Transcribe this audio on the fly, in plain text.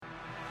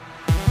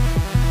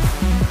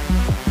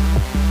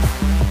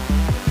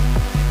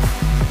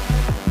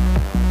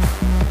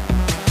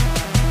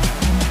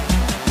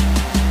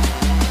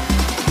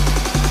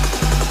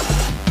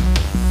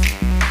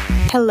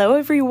Hello,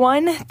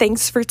 everyone.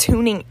 Thanks for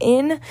tuning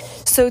in.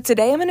 So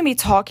today I'm going to be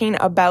talking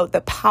about the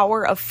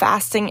power of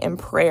fasting and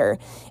prayer.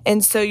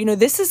 And so,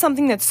 this is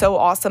something that's so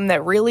awesome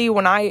that really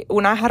when I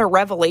had a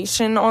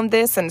revelation on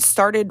this and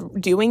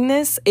started doing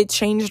this, it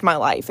changed my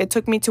life. It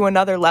took me to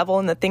another level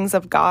in the things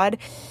of God.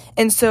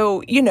 And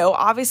so,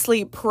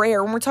 obviously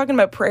prayer, when we're talking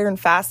about prayer and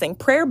fasting,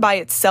 prayer by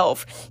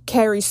itself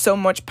carries so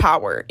much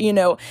power.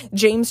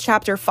 James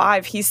chapter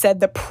 5, he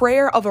said, the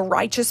prayer of a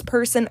righteous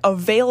person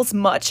avails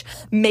much,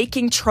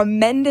 making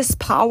tremendous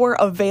power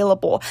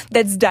available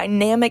that's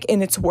dynamic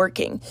in its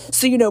working.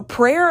 So,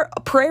 prayer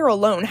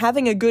alone,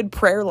 having a good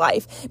prayer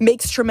life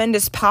makes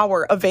tremendous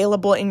power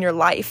available in your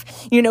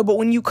life, but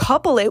when you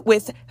couple it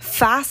with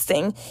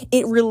fasting,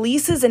 it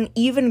releases an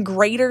even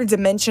greater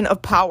dimension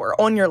of power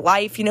on your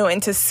life,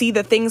 and to see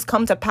the things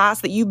come to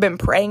pass that you've been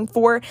praying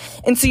for.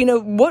 And so,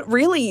 what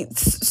really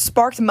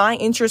sparked my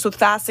interest with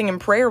fasting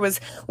and prayer was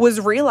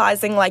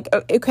realizing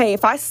okay,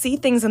 if I see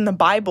things in the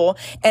Bible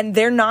and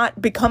they're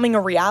not becoming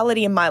a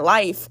reality in my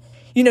life,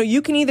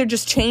 you can either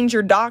just change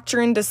your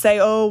doctrine to say,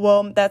 oh,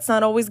 well, that's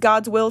not always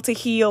God's will to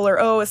heal, or,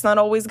 oh, it's not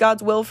always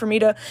God's will for me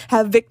to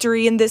have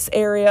victory in this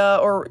area,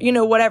 or,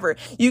 whatever.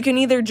 You can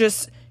either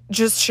just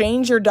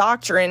change your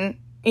doctrine,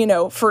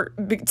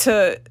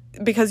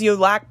 because you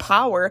lack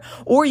power,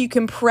 or you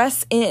can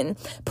press in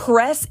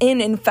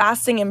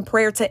fasting and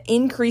prayer to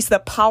increase the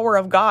power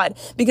of God,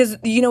 because,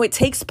 it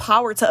takes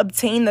power to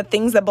obtain the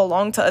things that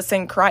belong to us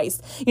in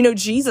Christ.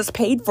 Jesus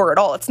paid for it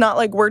all. It's not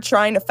like we're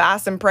trying to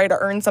fast and pray to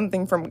earn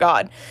something from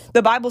God.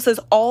 The Bible says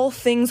all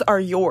things are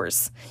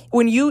yours.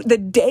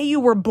 The day you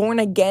were born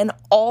again,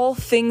 all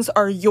things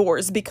are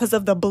yours because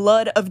of the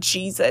blood of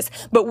Jesus.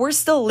 But we're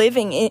still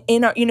living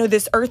in our,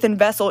 this earthen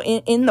vessel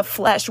in the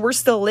flesh. We're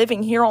still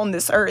living here on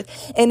this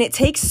earth. And it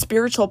takes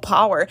spiritual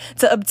power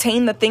to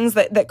obtain the things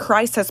that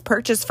Christ has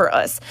purchased for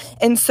us.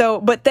 And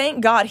so, but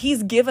thank God,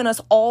 he's given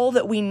us all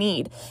that we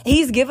need.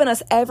 He's given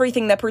us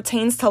everything that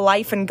pertains to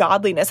life and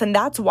godliness. And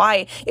that's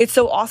why it's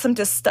so awesome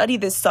to study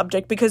this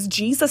subject, because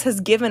Jesus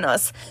has given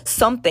us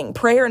something,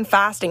 prayer and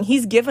fasting.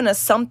 He's given us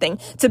something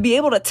to be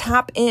able to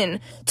tap in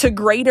to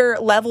greater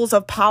levels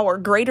of power,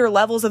 greater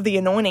levels of the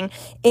anointing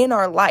in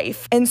our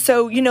life. And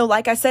so,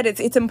 like I said,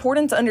 it's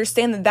important to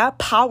understand that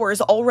power is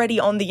already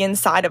on the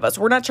inside of us.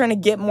 We're not trying to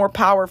get more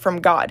power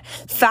from God.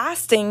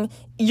 Fasting,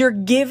 you're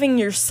giving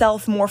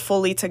yourself more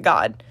fully to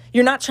God.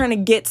 You're not trying to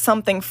get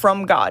something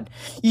from God.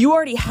 You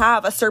already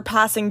have a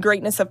surpassing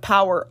greatness of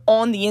power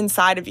on the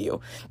inside of you.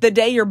 The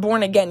day you're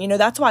born again,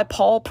 that's why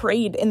Paul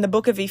prayed in the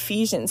book of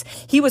Ephesians.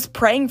 He was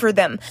praying for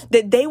them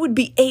that they would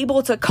be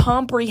able to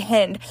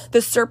comprehend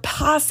the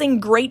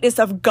surpassing greatness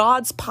of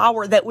God's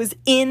power that was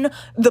in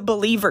the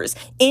believers,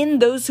 in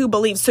those who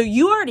believe. So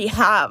you already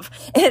have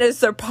a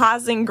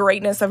surpassing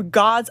greatness of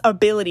God's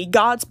ability,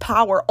 God's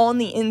power on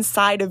the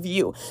inside of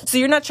you. So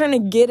you're not trying to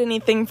get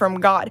anything from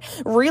God.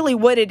 Really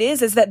what it is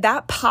that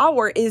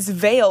power is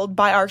veiled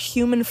by our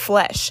human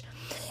flesh.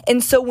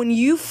 And so when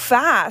you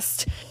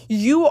fast,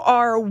 you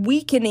are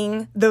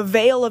weakening the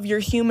veil of your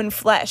human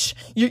flesh.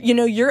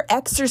 You're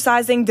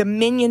exercising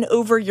dominion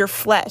over your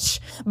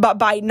flesh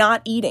by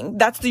not eating.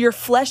 That's your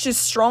flesh's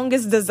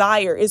strongest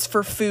desire is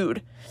for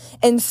food.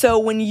 And so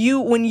when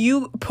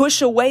you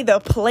push away the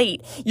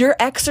plate, you're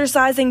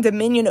exercising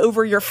dominion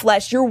over your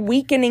flesh. You're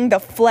weakening the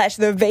flesh,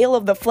 the veil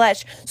of the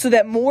flesh, so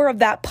that more of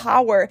that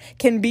power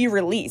can be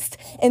released.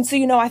 And so,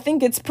 I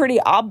think it's pretty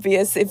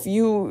obvious if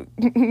you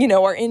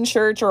are in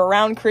church or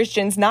around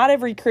Christians, not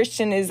every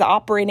Christian is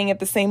operating at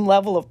the same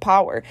level of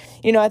power.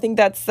 I think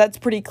that's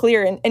pretty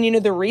clear.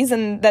 And the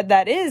reason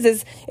that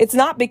is it's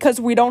not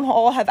because we don't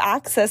all have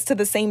access to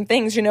the same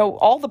things.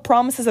 All the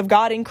promises of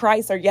God in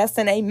Christ are yes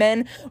and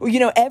amen.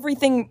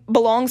 Everything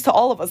belongs to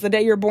all of us the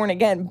day you're born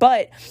again.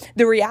 But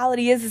the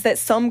reality is that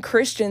some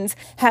Christians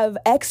have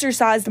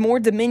exercised more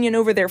dominion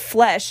over their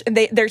flesh, and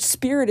their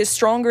spirit is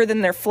stronger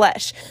than their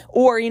flesh.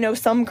 Or,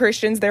 some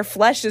Christians, their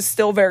flesh is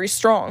still very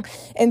strong.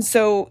 And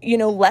so,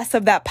 less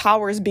of that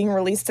power is being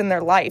released in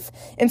their life.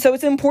 And so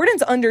it's important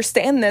to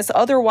understand this.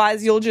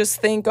 Otherwise, you'll just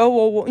think, oh,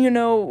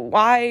 well,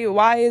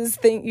 why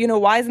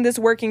isn't this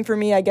working for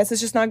me? I guess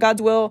it's just not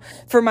God's will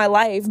for my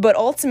life. But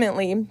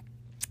ultimately,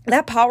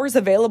 that power is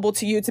available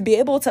to you to be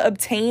able to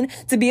obtain,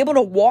 to be able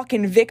to walk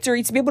in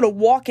victory, to be able to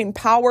walk in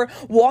power,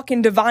 walk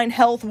in divine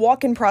health,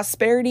 walk in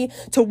prosperity,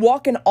 to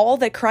walk in all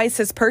that Christ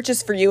has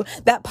purchased for you.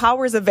 That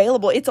power is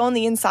available. It's on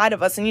the inside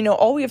of us. And,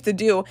 all we have to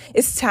do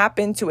is tap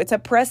into it, to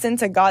press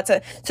into God,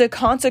 to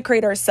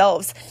consecrate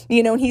ourselves.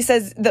 And he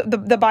says,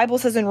 the Bible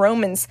says in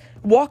Romans,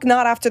 walk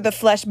not after the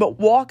flesh, but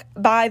walk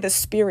by the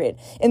Spirit.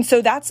 And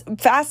so that's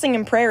fasting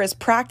and prayer is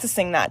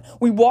practicing that.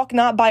 We walk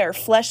not by our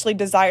fleshly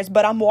desires,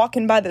 but I'm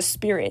walking by the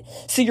Spirit.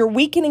 So you're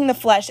weakening the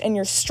flesh and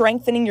you're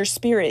strengthening your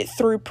spirit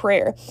through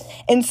prayer.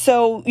 And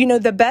so,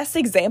 the best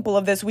example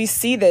of this, we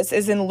see this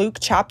is in Luke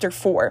chapter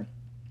 4.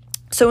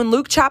 So in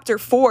Luke chapter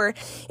 4,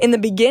 in the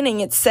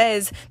beginning, it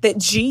says that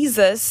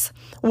Jesus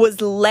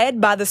was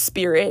led by the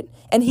Spirit,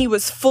 and he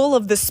was full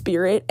of the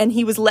Spirit, and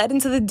he was led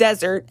into the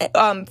desert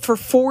for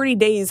 40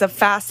 days of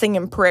fasting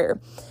and prayer.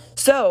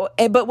 So,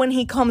 but when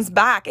he comes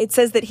back, it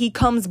says that he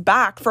comes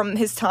back from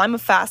his time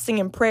of fasting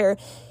and prayer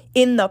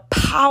in the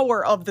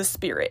power of the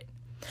Spirit.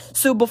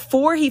 So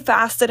before he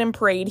fasted and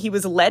prayed, he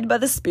was led by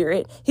the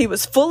Spirit. He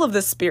was full of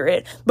the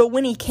Spirit. But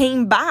when he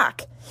came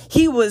back,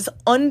 he was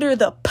under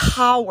the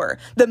power,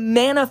 the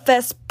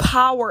manifest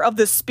power of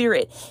the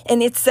Spirit.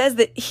 And it says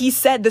that he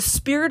said, the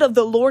Spirit of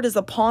the Lord is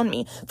upon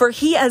me, for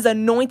he has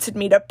anointed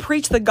me to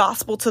preach the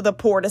gospel to the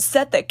poor, to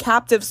set the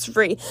captives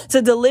free,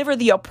 to deliver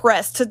the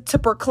oppressed, to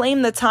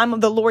proclaim the time of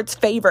the Lord's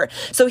favor.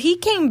 So he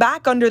came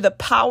back under the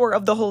power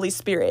of the Holy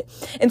Spirit.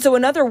 And so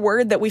another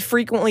word that we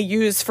frequently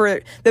use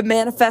for the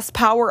manifest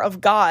power of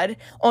God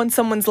on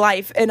someone's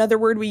life, another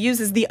word we use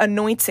is the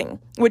anointing,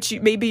 which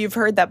maybe you've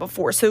heard that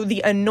before. So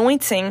the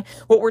anointing,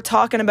 what we're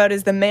talking about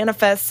is the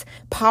manifest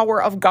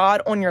power of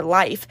God on your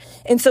life.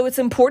 And so it's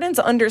important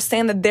to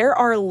understand that there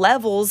are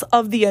levels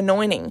of the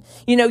anointing.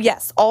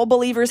 Yes, all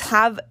believers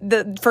have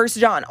the 1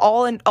 John,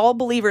 all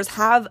believers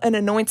have an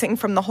anointing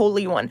from the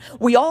Holy One.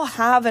 We all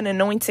have an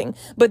anointing,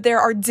 but there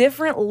are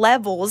different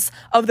levels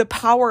of the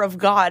power of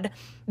God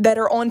that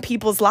are on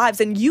people's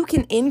lives, and you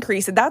can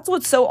increase it. That's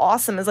what's so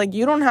awesome, is like,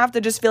 you don't have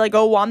to just feel like,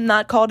 oh, well, I'm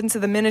not called into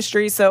the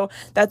ministry, so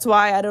that's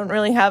why I don't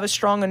really have a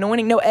strong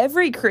anointing. No,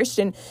 every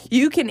Christian,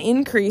 you can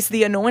increase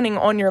the anointing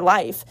on your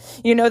life.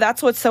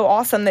 That's what's so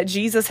awesome, that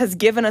Jesus has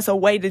given us a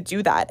way to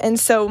do that. And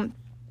so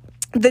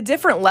the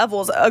different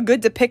levels, a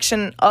good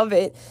depiction of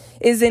it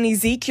is in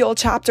Ezekiel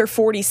chapter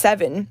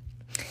 47.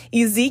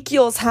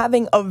 Ezekiel's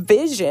having a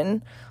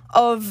vision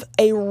of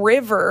a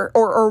river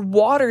or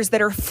waters that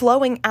are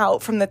flowing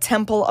out from the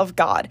temple of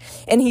God.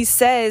 And he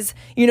says,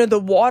 the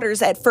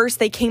waters, at first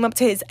they came up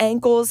to his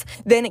ankles,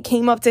 then it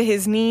came up to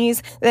his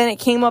knees, then it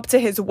came up to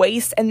his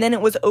waist, and then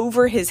it was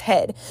over his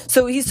head.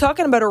 So he's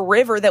talking about a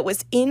river that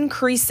was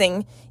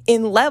increasing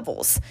in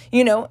levels,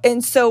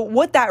 and so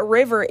what that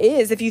river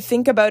is, if you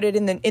think about it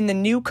in the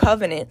new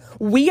covenant,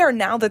 we are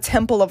now the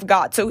temple of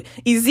God. So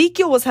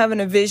Ezekiel was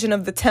having a vision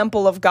of the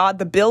temple of God,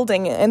 the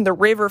building and the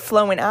river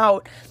flowing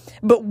out.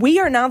 But we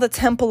are now the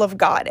temple of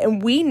God,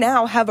 and we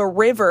now have a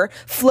river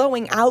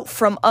flowing out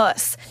from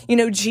us.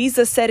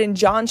 Jesus said in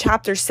John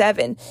chapter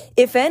 7,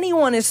 if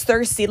anyone is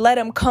thirsty, let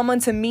him come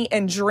unto me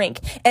and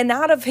drink. And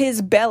out of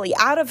his belly,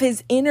 out of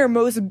his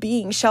innermost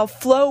being shall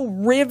flow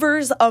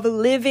rivers of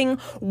living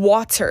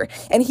water.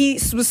 And he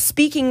was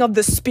speaking of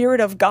the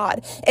Spirit of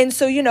God. And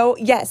so,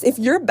 yes, if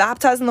you're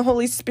baptized in the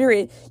Holy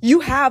Spirit,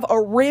 you have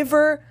a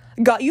river.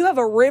 God, you have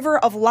a river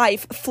of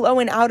life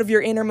flowing out of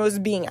your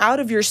innermost being, out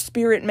of your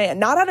spirit man,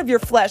 not out of your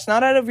flesh,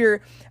 not out of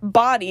your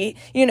body,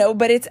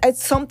 but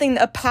it's something,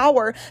 a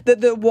power,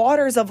 that the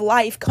waters of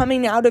life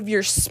coming out of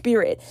your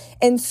spirit.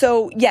 And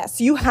so,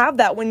 yes, you have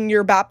that when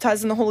you're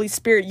baptized in the Holy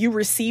Spirit. You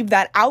receive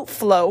that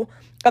outflow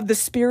of the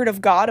Spirit of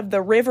God, of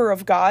the river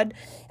of God.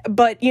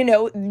 But,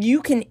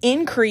 you can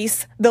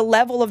increase the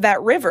level of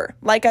that river.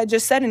 Like I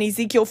just said in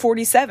Ezekiel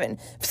 47,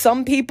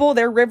 some people,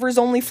 their river's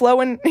only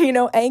flowing,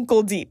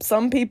 ankle deep.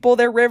 Some people,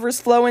 their river's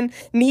flowing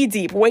knee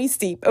deep, waist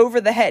deep, over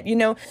the head,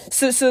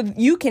 So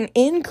you can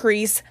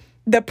increase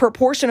the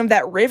proportion of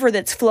that river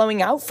that's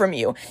flowing out from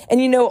you.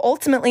 And,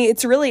 ultimately,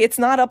 it's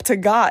not up to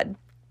God,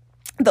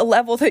 the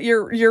level that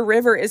your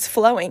river is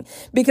flowing,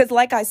 because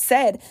like I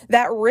said,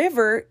 that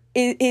river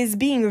is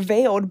being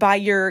veiled by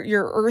your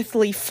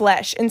earthly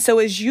flesh. And so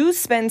as you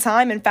spend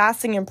time in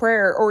fasting and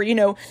prayer, or,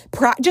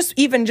 just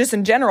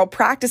in general,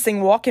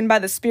 practicing walking by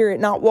the Spirit,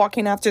 not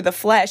walking after the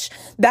flesh,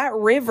 that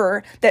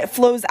river that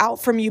flows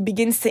out from you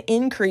begins to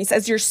increase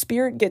as your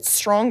spirit gets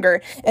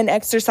stronger and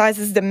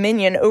exercises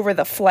dominion over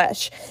the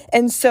flesh.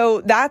 And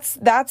so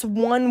that's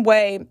one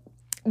way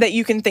that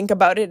you can think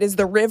about it, is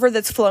the river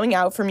that's flowing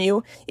out from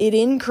you. It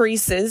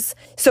increases.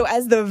 So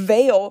as the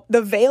veil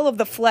of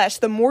the flesh,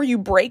 the more you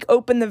break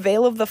open the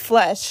veil of the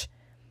flesh,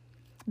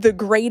 the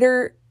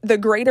greater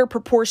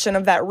proportion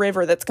of that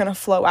river that's going to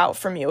flow out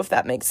from you, if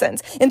that makes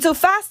sense. And so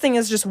fasting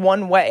is just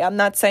one way. I'm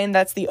not saying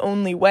that's the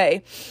only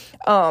way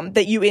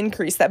that you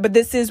increase that, but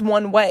this is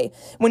one way.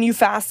 When you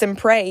fast and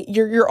pray,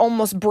 you're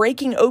almost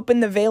breaking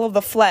open the veil of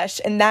the flesh,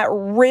 and that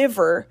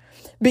river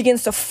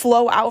begins to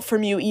flow out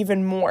from you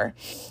even more.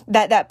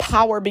 That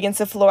power begins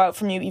to flow out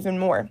from you even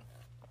more.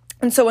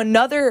 And so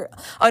another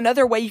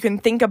way you can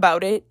think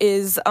about it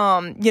is,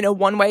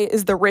 one way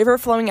is the river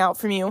flowing out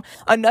from you.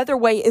 Another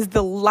way is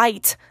the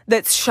light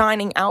that's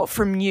shining out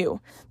from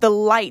you. The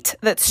light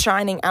that's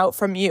shining out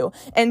from you.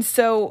 And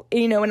so,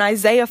 in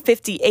Isaiah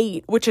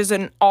 58, which is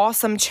an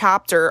awesome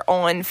chapter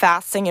on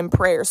fasting and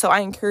prayer. So I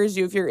encourage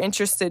you, if you're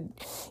interested,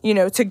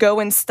 to go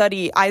and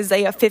study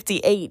Isaiah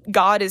 58.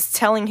 God is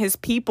telling his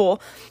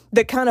people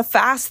the kind of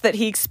fast that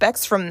he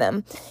expects from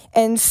them.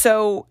 And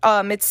so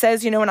it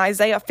says, in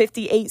Isaiah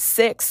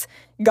 58:6,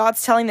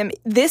 God's telling them,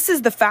 this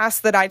is the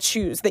fast that I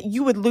choose, that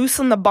you would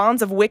loosen the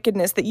bonds of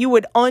wickedness, that you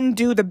would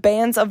undo the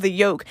bands of the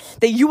yoke,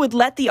 that you would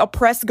let the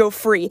oppressed go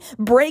free,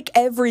 break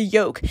every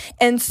yoke.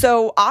 And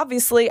so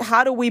obviously,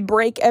 how do we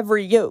break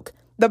every yoke?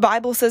 The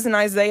Bible says in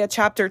Isaiah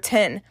chapter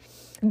 10,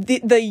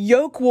 the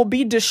yoke will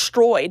be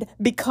destroyed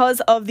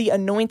because of the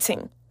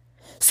anointing.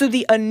 So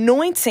the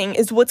anointing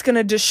is what's going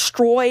to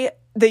destroy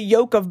the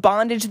yoke of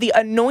bondage. The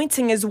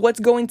anointing is what's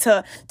going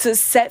to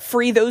set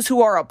free those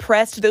who are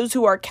oppressed, those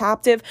who are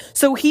captive.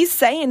 So he's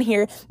saying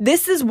here,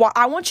 this is why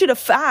I want you to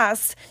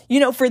fast,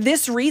 for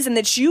this reason,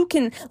 that you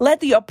can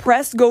let the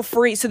oppressed go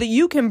free, so that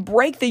you can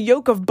break the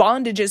yoke of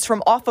bondages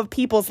from off of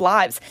people's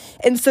lives.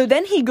 And so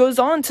then he goes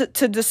on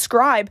to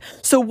describe,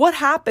 so what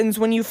happens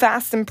when you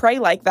fast and pray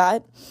like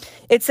that?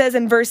 It says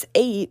in verse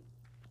 8,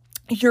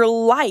 your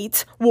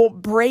light will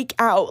break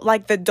out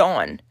like the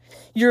dawn.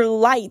 Your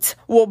light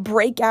will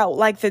break out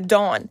like the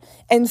dawn.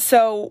 And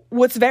so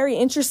what's very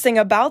interesting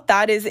about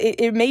that is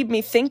it made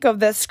me think of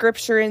the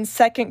scripture in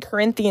 2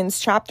 Corinthians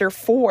chapter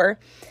 4.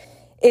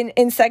 In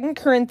 2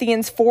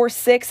 Corinthians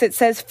 4:6, it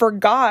says, for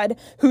God,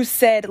 who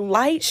said,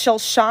 light shall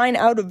shine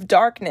out of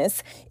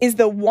darkness, is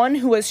the one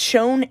who has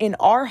shone in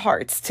our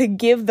hearts to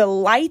give the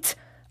light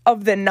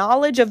of the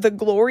knowledge of the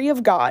glory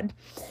of God.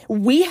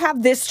 We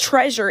have this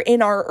treasure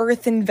in our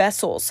earthen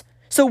vessels.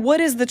 So what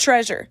is the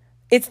treasure?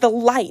 It's the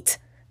light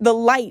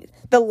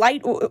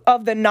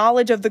of the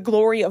knowledge of the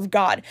glory of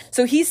God.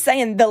 So he's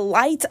saying the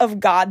light of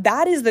God,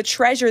 that is the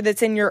treasure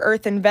that's in your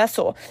earthen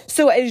vessel.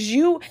 So as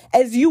you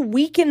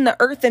weaken the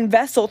earthen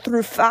vessel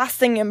through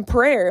fasting and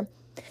prayer,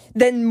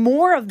 then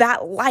more of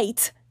that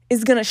light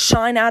is going to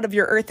shine out of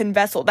your earthen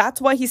vessel. That's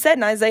why he said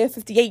in Isaiah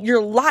 58,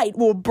 your light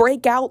will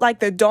break out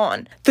like the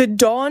dawn. The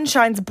dawn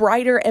shines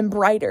brighter and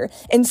brighter.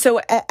 And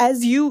so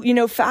as you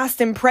fast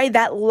and pray,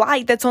 that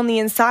light that's on the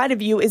inside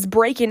of you is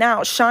breaking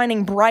out,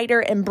 shining brighter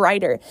and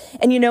brighter.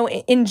 And,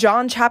 in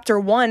John chapter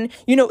 1,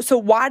 so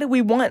why do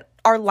we want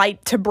our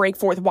light to break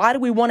forth? Why do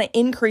we want to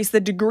increase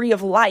the degree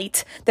of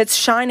light that's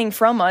shining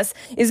from us?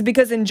 Is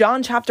because in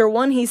John chapter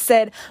 1, he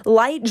said,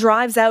 light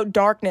drives out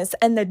darkness,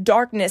 and the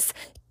darkness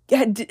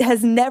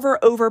has never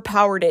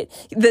overpowered it.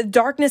 The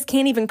darkness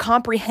can't even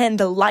comprehend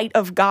the light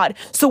of God.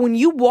 So when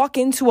you walk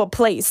into a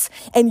place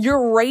and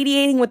you're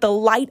radiating with the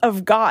light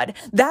of God,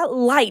 that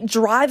light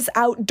drives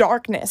out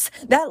darkness.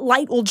 That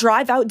light will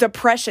drive out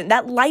depression.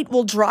 That light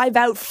will drive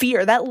out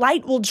fear. That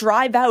light will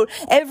drive out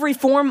every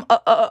form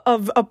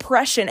of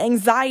oppression,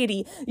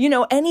 anxiety,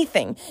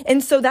 anything.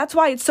 And so that's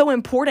why it's so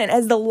important,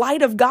 as the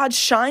light of God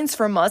shines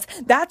from us,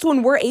 that's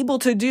when we're able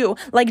to do,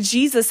 like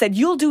Jesus said,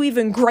 you'll do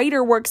even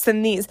greater works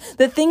than these.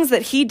 The things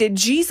that he did,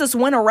 Jesus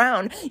went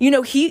around,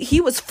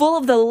 he was full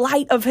of the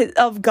light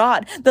of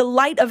God, the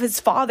light of his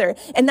Father.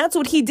 And that's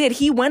what he did.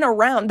 He went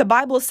around. The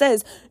Bible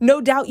says,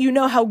 no doubt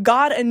how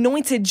God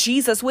anointed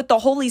Jesus with the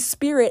Holy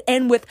Spirit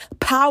and with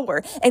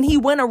power. And he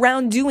went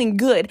around doing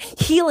good,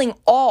 healing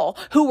all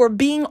who were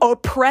being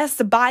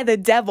oppressed by the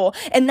devil.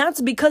 And that's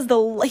because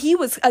he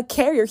was a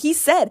carrier. He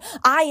said,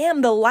 I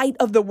am the light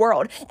of the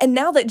world. And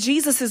now that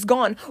Jesus is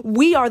gone,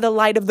 we are the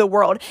light of the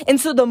world.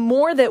 And so the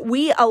more that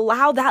we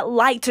allow that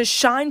light to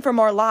shine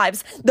from our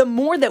lives, the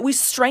more that we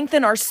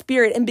strengthen our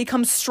spirit and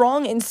become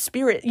strong in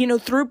spirit,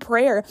 through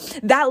prayer,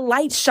 that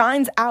light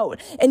shines out.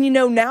 And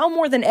now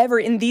more than ever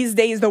in these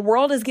days, the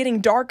world is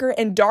getting darker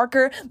and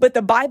darker, but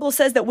the Bible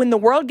says that when the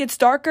world gets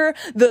darker,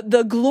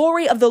 the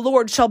glory of the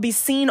Lord shall be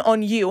seen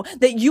on you,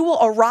 that you will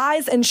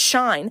arise and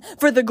shine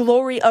for the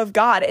glory of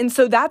God. And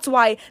so that's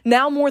why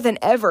now more than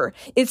ever,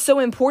 it's so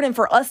important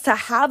for us to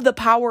have the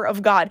power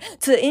of God,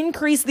 to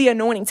increase the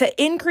anointing,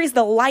 to increase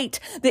the light,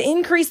 to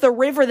increase the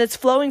river that's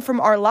flowing from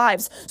our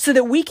lives, so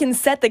that we can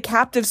set the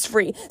captives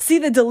free, see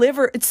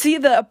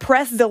the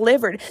oppressed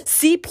delivered,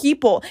 see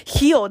people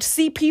healed,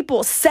 see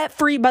people set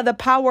free by the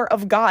power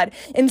of God.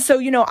 And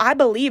so, I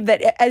believe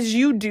that as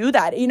you do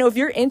that, if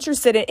you're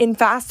interested in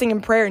fasting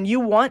and prayer and you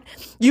want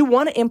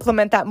to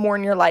implement that more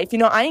in your life,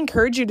 I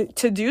encourage you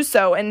to do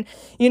so. And,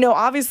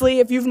 obviously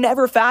if you've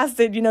never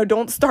fasted,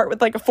 don't start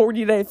with like a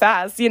 40-day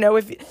fast.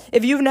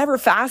 If you've never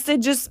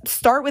fasted, just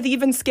start with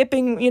even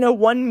skipping,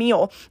 one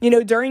meal,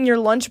 during your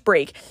lunch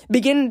break.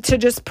 Begin to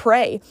just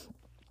pray,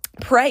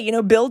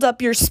 build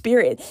up your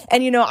spirit.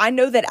 And, I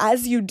know that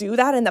as you do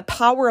that and the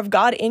power of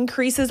God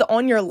increases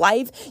on your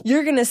life,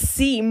 you're going to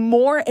see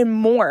more and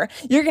more.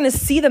 You're going to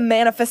see the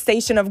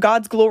manifestation of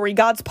God's glory,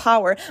 God's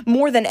power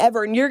more than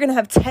ever. And you're going to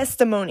have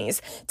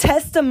testimonies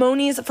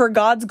for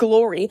God's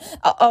glory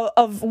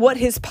of what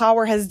his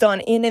power has done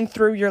in and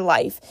through your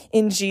life,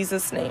 in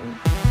Jesus' name.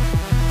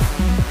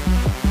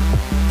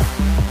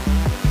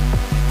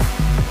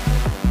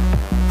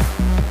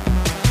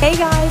 Hey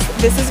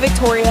guys, this is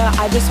Victoria.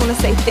 I just want to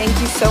say thank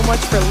you so much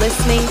for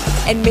listening,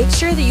 and make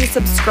sure that you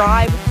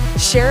subscribe,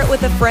 share it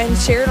with a friend,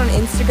 share it on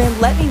Instagram.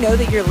 Let me know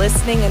that you're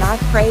listening, and I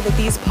pray that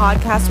these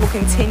podcasts will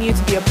continue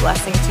to be a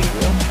blessing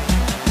to you.